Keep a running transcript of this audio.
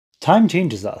Time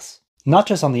changes us. Not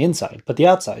just on the inside, but the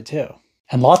outside too.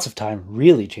 And lots of time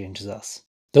really changes us.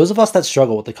 Those of us that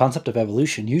struggle with the concept of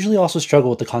evolution usually also struggle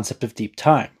with the concept of deep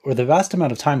time, or the vast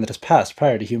amount of time that has passed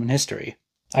prior to human history.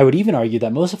 I would even argue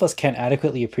that most of us can't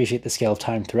adequately appreciate the scale of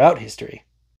time throughout history.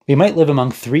 We might live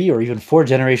among 3 or even 4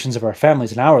 generations of our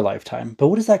families in our lifetime, but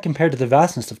what does that compare to the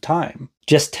vastness of time?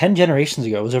 Just 10 generations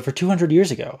ago was over 200 years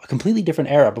ago, a completely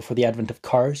different era before the advent of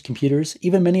cars, computers,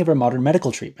 even many of our modern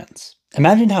medical treatments.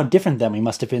 Imagine how different then we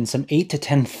must have been some 8 to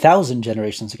 10,000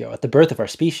 generations ago at the birth of our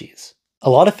species. A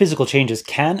lot of physical changes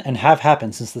can and have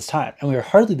happened since this time, and we are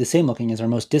hardly the same looking as our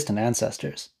most distant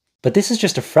ancestors. But this is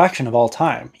just a fraction of all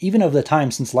time, even of the time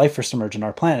since life first emerged on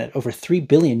our planet over 3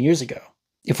 billion years ago.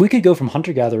 If we could go from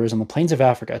hunter-gatherers on the plains of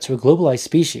Africa to a globalized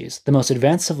species, the most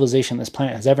advanced civilization this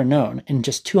planet has ever known, in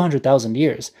just 200,000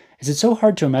 years, is it so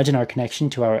hard to imagine our connection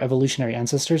to our evolutionary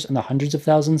ancestors in the hundreds of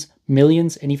thousands,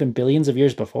 millions, and even billions of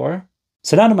years before?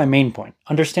 So now to my main point,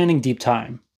 understanding deep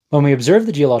time. When we observe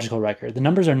the geological record, the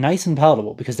numbers are nice and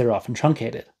palatable because they're often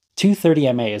truncated.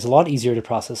 230 MA is a lot easier to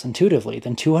process intuitively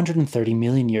than 230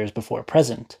 million years before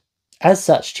present. As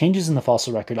such, changes in the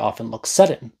fossil record often look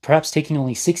sudden, perhaps taking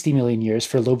only 60 million years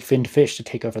for lobe-finned fish to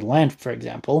take over the land, for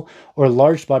example, or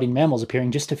large-bodied mammals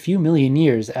appearing just a few million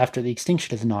years after the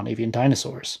extinction of the non-avian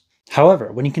dinosaurs.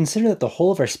 However, when you consider that the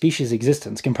whole of our species'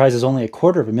 existence comprises only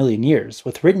 250,000 years,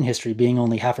 with written history being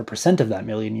only 0.5% of that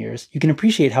million years, you can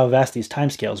appreciate how vast these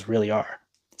timescales really are.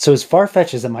 So as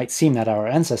far-fetched as it might seem that our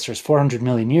ancestors 400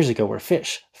 million years ago were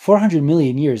fish, 400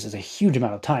 million years is a huge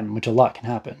amount of time in which a lot can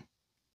happen.